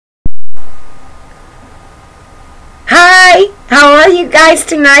How are you guys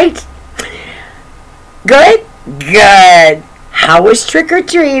tonight? Good? Good. How was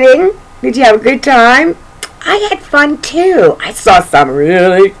trick-or-treating? Did you have a good time? I had fun too. I saw some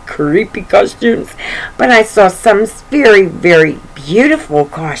really creepy costumes, but I saw some very, very beautiful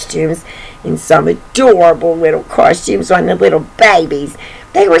costumes and some adorable little costumes on the little babies.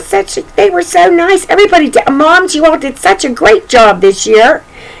 They were so nice. Everybody, moms, you all did such a great job this year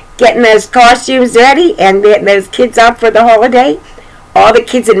getting those costumes ready and getting those kids out for the holiday. All the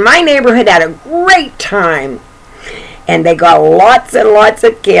kids in my neighborhood had a great time, and they got lots and lots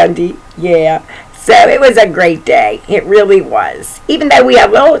of candy. Yeah. So it was a great day. It really was. Even though we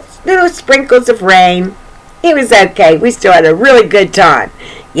had little sprinkles of rain, it was okay. We still had a really good time.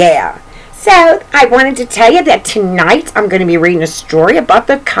 Yeah. So I wanted to tell you that tonight I'm going to be reading a story about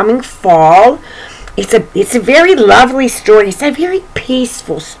the coming fall. It's a very lovely story. It's a very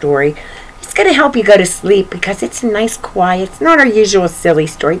peaceful story. It's going to help you go to sleep because it's a nice, quiet. It's not our usual silly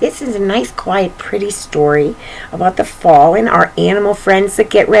story. This is a nice, quiet, pretty story about the fall and our animal friends that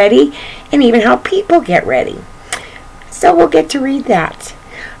get ready and even how people get ready. So we'll get to read that.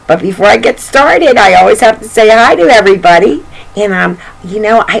 But before I get started, I always have to say hi to everybody. And,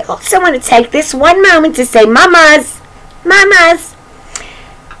 I also want to take this one moment to say, Mamas, Mamas.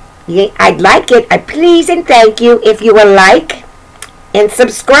 I'd like it, please and thank you, if you will like and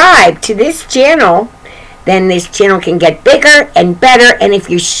subscribe to this channel. Then this channel can get bigger and better. And if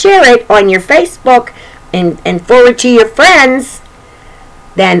you share it on your Facebook and forward to your friends,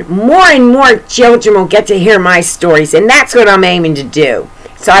 then more and more children will get to hear my stories. And that's what I'm aiming to do.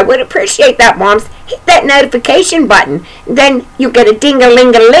 So I would appreciate that, moms. Hit that notification button. Then you'll get a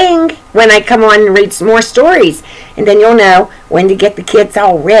ding-a-ling-a-ling when I come on and read some more stories. And then you'll know when to get the kids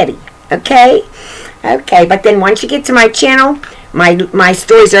all ready. Okay? Okay, but then once you get to my channel, my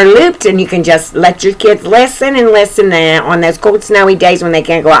stories are looped, and you can just let your kids listen and listen on those cold, snowy days when they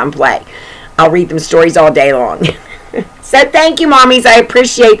can't go out and play. I'll read them stories all day long. So thank you, mommies. I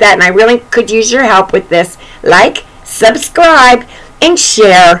appreciate that, and I really could use your help with this. Like, subscribe, and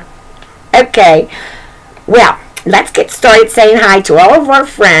share. Okay, well, let's get started saying hi to all of our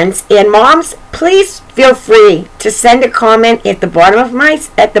friends. And moms, please feel free to send a comment at the bottom of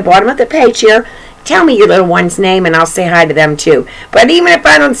the page here. Tell me your little one's name, and I'll say hi to them too. But even if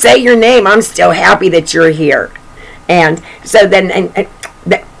I don't say your name, I'm still happy that you're here. And so then,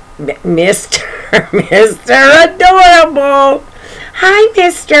 Mr. Adorable. Hi,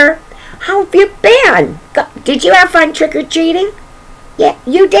 Mister. How have you been? Did you have fun trick-or-treating? Yeah,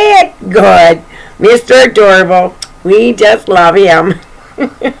 you did. Good. Mr. Adorable. We just love him.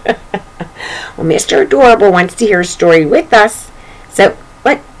 Well, Mr. Adorable wants to hear a story with us. So,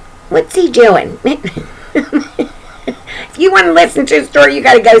 what's he doing? If you want to listen to a story, you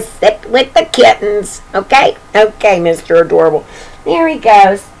got to go sit with the kittens. Okay? Okay, Mr. Adorable. There he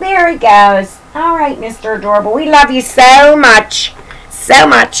goes. There he goes. All right, Mr. Adorable. We love you so much. So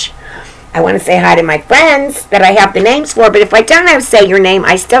much. I want to say hi to my friends that I have the names for, but if I don't have to say your name,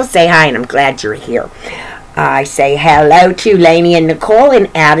 I still say hi, and I'm glad you're here. I say hello to Lainey and Nicole and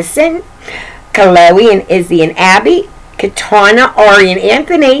Addison, Chloe and Izzy and Abby, Katana, Ari and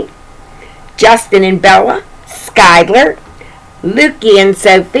Anthony, Justin and Bella, Skylar, Lukey and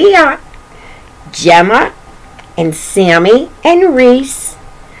Sophia, Gemma and Sammy and Reese,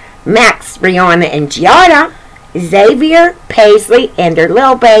 Max, Brianna and Giada, Xavier, Paisley, and their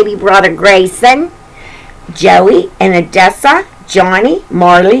little baby brother Grayson, Joey and Odessa, Johnny,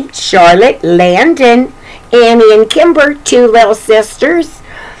 Marley, Charlotte, Landon, Annie and Kimber, two little sisters,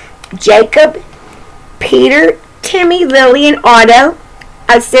 Jacob, Peter, Timmy, Lily, and Otto,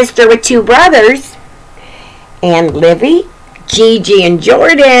 a sister with two brothers, and Livy, Gigi, and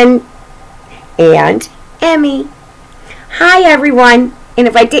Jordan, and Emmy. Hi, everyone. And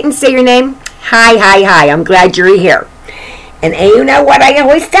if I didn't say your name, hi, hi, hi. I'm glad you're here. And you know what I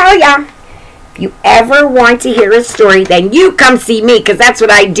always tell ya? If you ever want to hear a story, then you come see me, because that's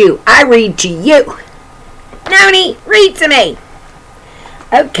what I do. I read to you. Nonie, read to me.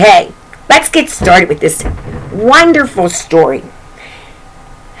 Okay, let's get started with this wonderful story.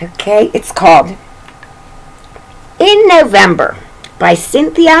 Okay, it's called In November by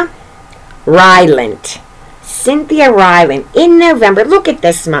Cynthia Rylant. Cynthia Rylant. In November. Look at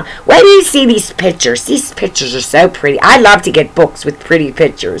this, Mom. Where do you see these pictures? These pictures are so pretty. I love to get books with pretty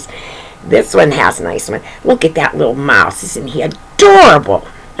pictures. This one has a nice one. Look at that little mouse. Isn't he adorable?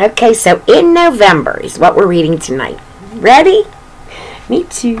 Okay, so In November is what we're reading tonight. Ready? Me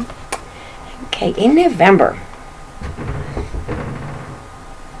too. Okay, In November.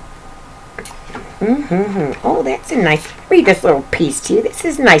 Oh, that's a nice. Read this little piece to you. This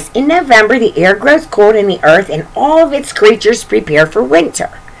is nice. In November, the air grows cold in the earth, and all of its creatures prepare for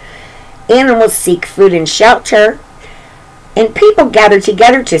winter. Animals seek food and shelter, and people gather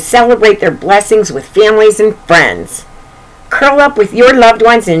together to celebrate their blessings with families and friends. Curl up with your loved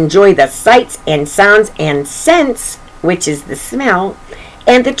ones and enjoy the sights and sounds and scents, which is the smell,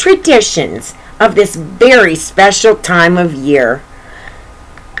 and the traditions of this very special time of year.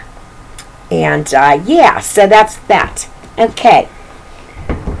 And, yeah, so that's that. Okay.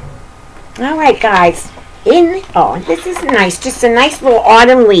 All right, guys. This is nice. Just a nice little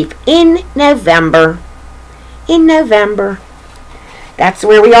autumn leaf in November. In November. That's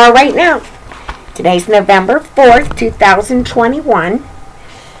where we are right now. Today's November 4th, 2021.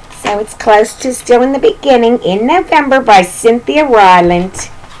 So it's close to still in the beginning. In November by Cynthia Rylant.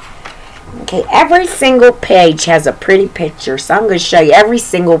 Okay, every single page has a pretty picture. So I'm going to show you every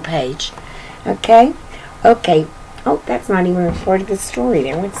single page. Okay? Okay. Oh, that's not even a part of the story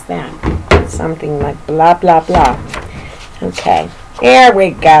there. What's that? Something like blah, blah, blah. Okay. There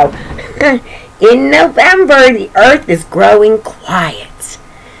we go. In November, the earth is growing quiet.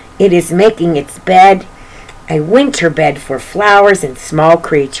 It is making its bed, a winter bed for flowers and small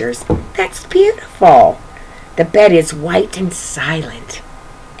creatures. That's beautiful. The bed is white and silent,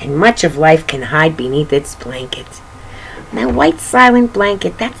 and much of life can hide beneath its blanket. That white silent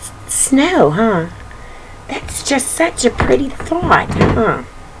blanket, that's snow, huh? That's just such a pretty thought, huh?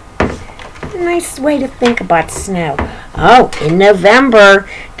 A nice way to think about snow. Oh, in November,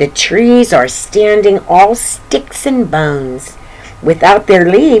 the trees are standing all sticks and bones. Without their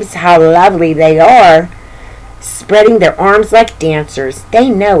leaves, how lovely they are, spreading their arms like dancers. They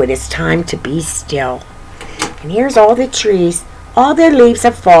know it is time to be still. And here's all the trees. All their leaves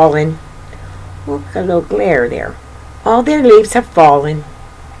have fallen. Look, a little glare there. All their leaves have fallen.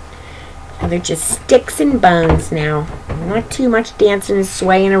 Now they're just sticks and bones now. Not too much dancing and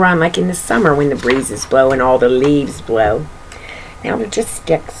swaying around like in the summer when the breezes blow and all the leaves blow. Now they're just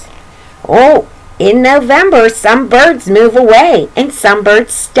sticks. Oh, in November, some birds move away and some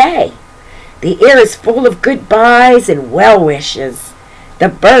birds stay. The air is full of goodbyes and well wishes. The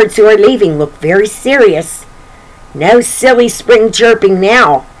birds who are leaving look very serious. No silly spring chirping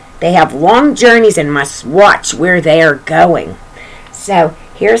now. They have long journeys and must watch where they are going. So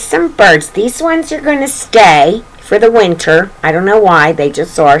here's some birds. These ones are going to stay for the winter. I don't know why. They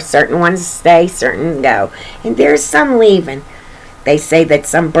just are. Certain ones stay, certain go. And there's some leaving. They say that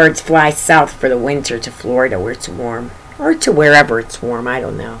some birds fly south for the winter to Florida where it's warm. Or to wherever it's warm. I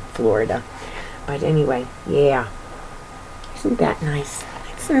don't know. Florida. But anyway, yeah. Isn't that nice?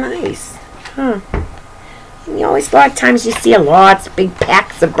 It's nice. Huh. And you always, a lot of times you see lots of big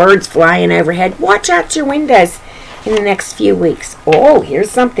packs of birds flying overhead. Watch out your windows in the next few weeks. Oh,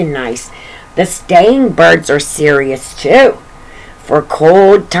 here's something nice. The staying birds are serious too. For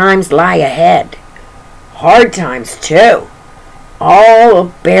cold times lie ahead. Hard times too.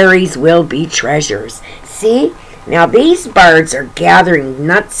 All berries will be treasures. See? Now these birds are gathering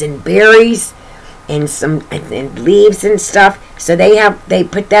nuts and berries and some and leaves and stuff. So they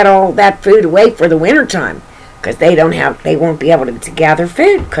put all that food away for the winter time. Because they won't be able to gather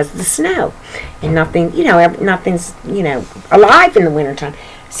food because of the snow. And nothing's, alive in the wintertime.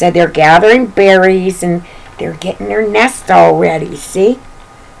 So they're gathering berries and they're getting their nest all ready, see?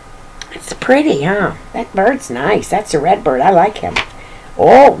 It's pretty, huh? That bird's nice. That's a red bird. I like him.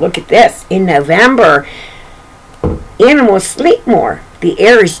 Oh, look at this. In November, animals sleep more. The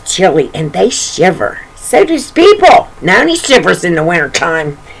air is chilly and they shiver. So does people. Nonie shivers in the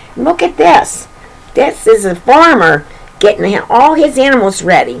wintertime. Look at this. This is a farmer getting all his animals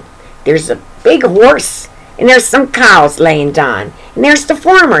ready. There's a big horse, and there's some cows laying down. And there's the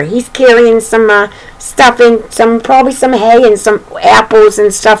farmer. He's carrying some stuffing, probably some hay and some apples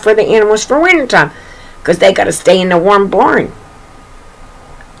and stuff for the animals for wintertime, because they got to stay in the warm barn.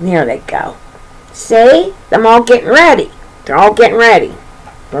 And there they go. See? Them all getting ready. They're all getting ready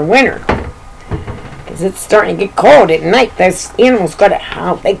for winter. Because it's starting to get cold at night. Those animals got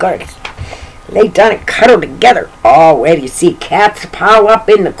to lay down and cuddle together. Oh, where do you see cats pile up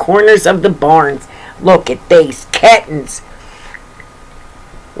in the corners of the barns? Look at these kittens.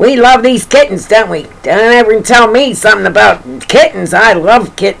 We love these kittens, don't we? Don't ever tell me something about kittens. I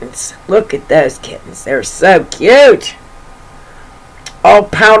love kittens. Look at those kittens. They're so cute. All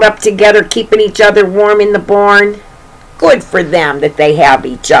piled up together, keeping each other warm in the barn. Good for them that they have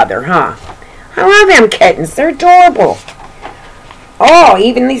each other, huh? I love them kittens. They're adorable. Oh,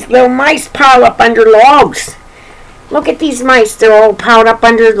 even these little mice pile up under logs. Look at these mice. They're all piled up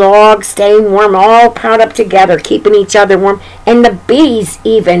under logs, staying warm, all piled up together, keeping each other warm. And the bees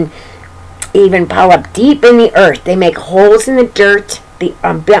even even pull up deep in the earth. They make holes in the dirt. The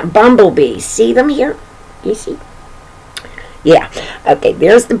bumblebees. See them here? You see? Yeah. Okay,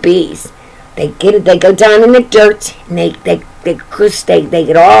 there's the bees. They get it. They go down in the dirt, and they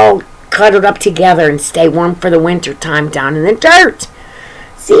get all cuddled up together and stay warm for the winter time down in the dirt.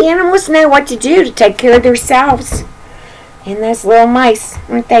 See, animals know what to do to take care of themselves. And those little mice,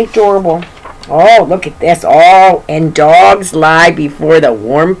 aren't they adorable? Oh, look at this. Oh, and dogs lie before the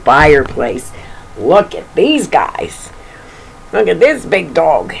warm fireplace. Look at these guys. Look at this big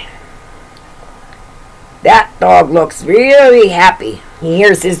dog. That dog looks really happy. He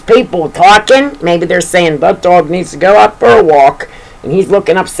hears his people talking. Maybe they're saying, that dog needs to go out for a walk. And he's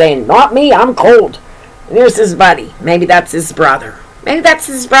looking up saying, not me, I'm cold. And here's his buddy. Maybe that's his brother. Maybe that's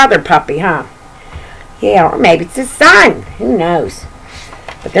his brother puppy, huh? Yeah, or maybe it's his son. Who knows?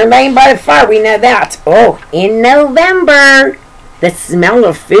 But they're laying by the fire. We know that. Oh, in November, the smell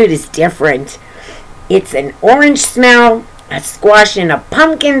of food is different. It's an orange smell, a squash and a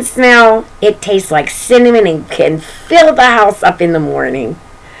pumpkin smell. It tastes like cinnamon and can fill the house up in the morning.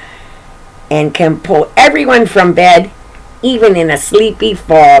 And can pull everyone from bed, even in a sleepy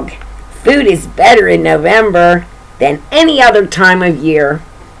fog. Food is better in November than any other time of year.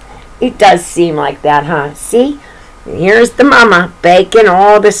 It does seem like that, huh? See? And here's the mama baking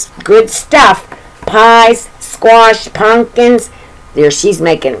all this good stuff. Pies, squash, pumpkins. There she's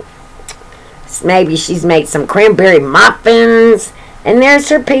making, maybe she's made some cranberry muffins. And there's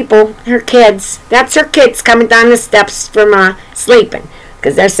her people, her kids. That's her kids coming down the steps from sleeping.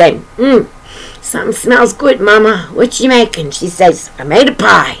 Because they're saying, something smells good, Mama. What you making? She says, I made a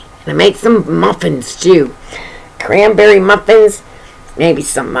pie. And I made some muffins, too. Cranberry muffins. Maybe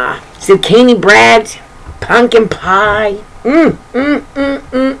some zucchini bread. Pumpkin pie.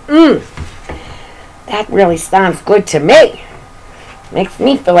 That really sounds good to me. Makes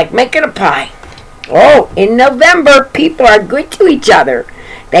me feel like making a pie. Oh, in November, people are good to each other.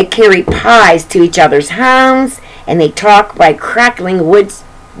 They carry pies to each other's homes, and they talk by crackling wood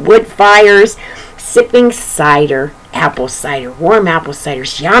fires, sipping cider, apple cider, warm apple cider.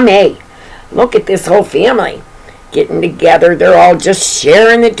 Yummy. Look at this whole family getting together. They're all just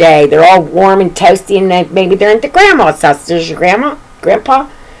sharing the day. They're all warm and toasty, and maybe they're at the grandma's house. There's your grandma, grandpa,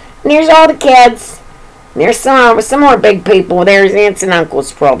 and there's all the kids. And there's some more big people. There's aunts and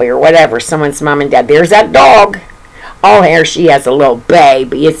uncles probably, or whatever, someone's mom and dad. There's that dog. Oh, here she has a little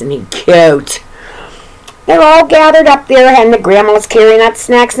baby. Isn't he cute? They're all gathered up there, and the grandma's carrying out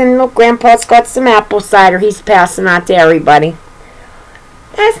snacks, and little grandpa's got some apple cider he's passing out to everybody.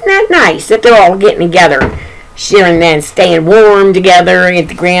 That's not nice that they're all getting together, sharing and staying warm together at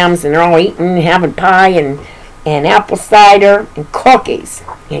the grams, and they're all eating, having pie and apple cider and cookies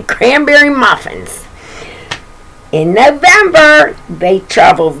and cranberry muffins. In November, they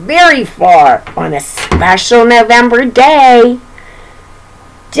travel very far on a special November day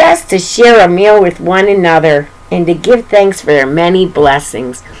just to share a meal with one another and to give thanks for their many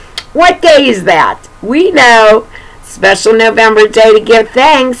blessings. What day is that? We know. Special November day to give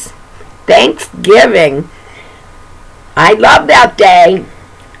thanks. Thanksgiving. I love that day.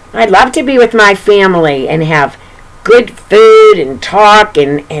 I love to be with my family and have good food and talk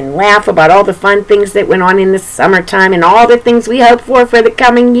and laugh about all the fun things that went on in the summertime and all the things we hope for the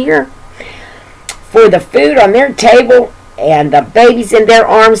coming year. For the food on their table and the babies in their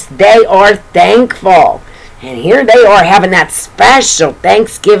arms, they are thankful. And here they are having that special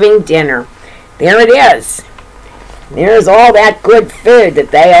Thanksgiving dinner. There it is. There's all that good food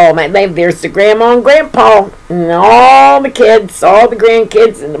that they all made. There's the grandma and grandpa and all the kids, all the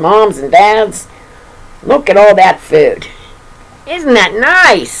grandkids and the moms and dads. Look at all that food. Isn't that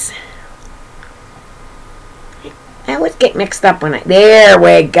nice? I always get mixed up when there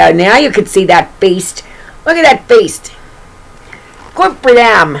we go. Now you can see that feast. Look at that feast. Good for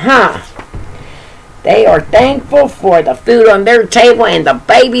them, huh? They are thankful for the food on their table and the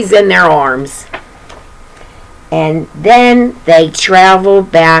babies in their arms. And then they travel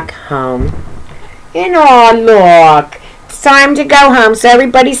back home. And oh, look. It's time to go home. So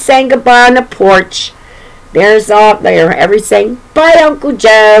everybody's saying goodbye on the porch. There's all there. Everybody's saying, bye, Uncle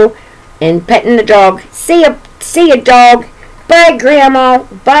Joe. And petting the dog. See ya, dog. Bye, Grandma.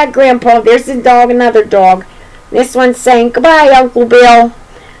 Bye, Grandpa. There's the dog, another dog. This one's saying, goodbye, Uncle Bill.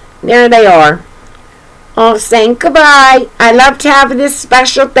 There they are. All saying goodbye. I love to have this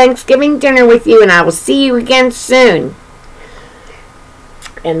special Thanksgiving dinner with you, and I will see you again soon.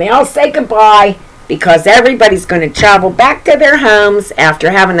 And they all say goodbye because everybody's going to travel back to their homes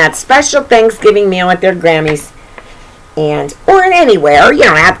after having that special Thanksgiving meal at their Grammys. Or anywhere. You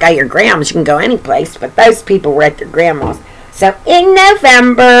don't have to go to your grandma's. You can go any place, but those people were at their grandma's. So in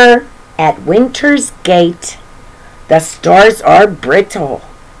November, At winter's gate, the stars are brittle.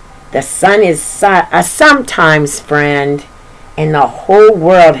 The sun is a sometimes friend, and the whole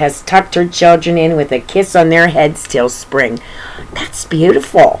world has tucked her children in with a kiss on their heads till spring. That's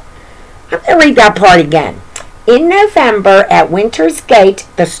beautiful. I'm going to read that part again. In November, at winter's gate,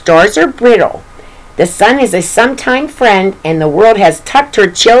 the stars are brittle. The sun is a sometime friend, and the world has tucked her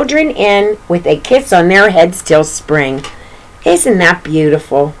children in with a kiss on their heads till spring. Isn't that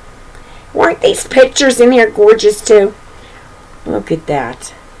beautiful? Weren't these pictures in here gorgeous too? Look at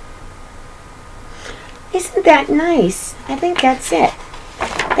that. Isn't that nice? I think that's it.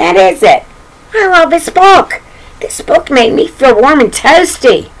 That is it. I love this book. This book made me feel warm and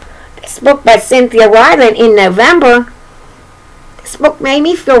toasty. This book by Cynthia Rylant in November. This book made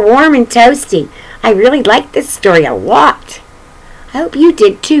me feel warm and toasty. I really liked this story a lot. I hope you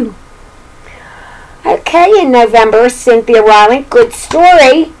did too. Okay, in November, Cynthia Rylant, good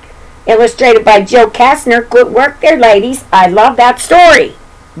story. Illustrated by Joe Kastner. Good work there, ladies. I love that story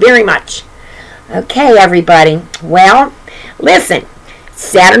very much. Okay, everybody. Well, listen.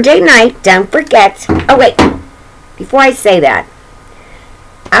 Saturday night, don't forget. Oh, wait. Before I say that,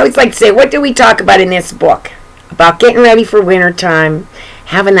 I always like to say, what do we talk about in this book? About getting ready for wintertime,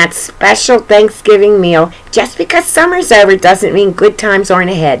 having that special Thanksgiving meal. Just because summer's over doesn't mean good times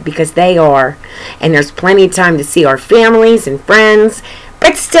aren't ahead, because they are. And there's plenty of time to see our families and friends,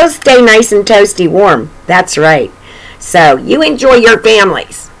 but still stay nice and toasty warm. That's right. So you enjoy your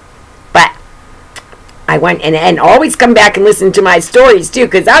families. But I want, and always come back and listen to my stories too,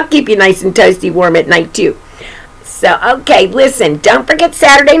 because I'll keep you nice and toasty warm at night too. So, okay, listen, don't forget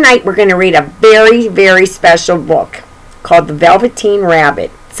Saturday night we're going to read a very, very special book called The Velveteen Rabbit.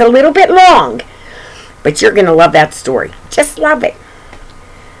 It's a little bit long, but you're going to love that story. Just love it.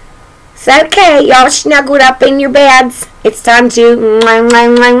 So, okay, y'all snuggled up in your beds. It's time to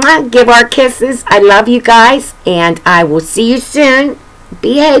give our kisses. I love you guys, and I will see you soon.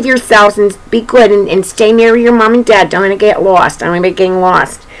 Behave yourselves and be good, and stay near your mom and dad. Don't want to get lost. I don't want to be getting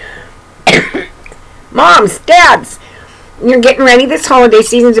lost. Moms, dads, you're getting ready this holiday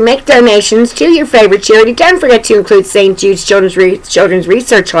season to make donations to your favorite charity. Don't forget to include St. Jude's Children's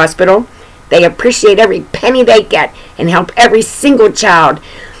Research Hospital. They appreciate every penny they get and help every single child.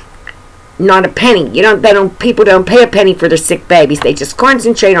 Not a penny. People don't pay a penny for their sick babies. They just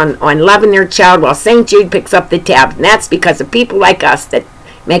concentrate on loving their child while St. Jude picks up the tab. And that's because of people like us that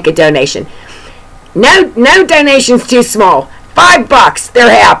make a donation. No donation's too small. $5, they're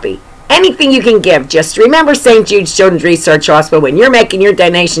happy. Anything you can give. Just remember St. Jude's Children's Research Hospital when you're making your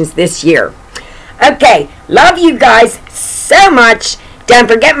donations this year. Okay, love you guys so much. Don't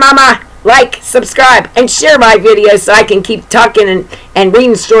forget, Mama, like, subscribe, and share my videos so I can keep talking and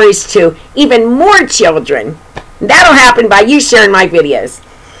reading stories to even more children. That'll happen by you sharing my videos.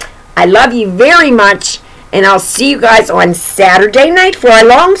 I love you very much, and I'll see you guys on Saturday night for a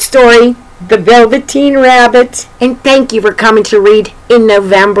long story, The Velveteen Rabbit. And thank you for coming to read in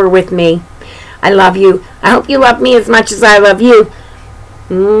November with me. I love you. I hope you love me as much as I love you.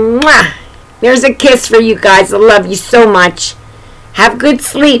 Mwah! There's a kiss for you guys. I love you so much. Have good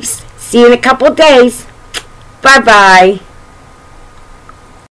sleeps. See you in a couple days. Bye-bye.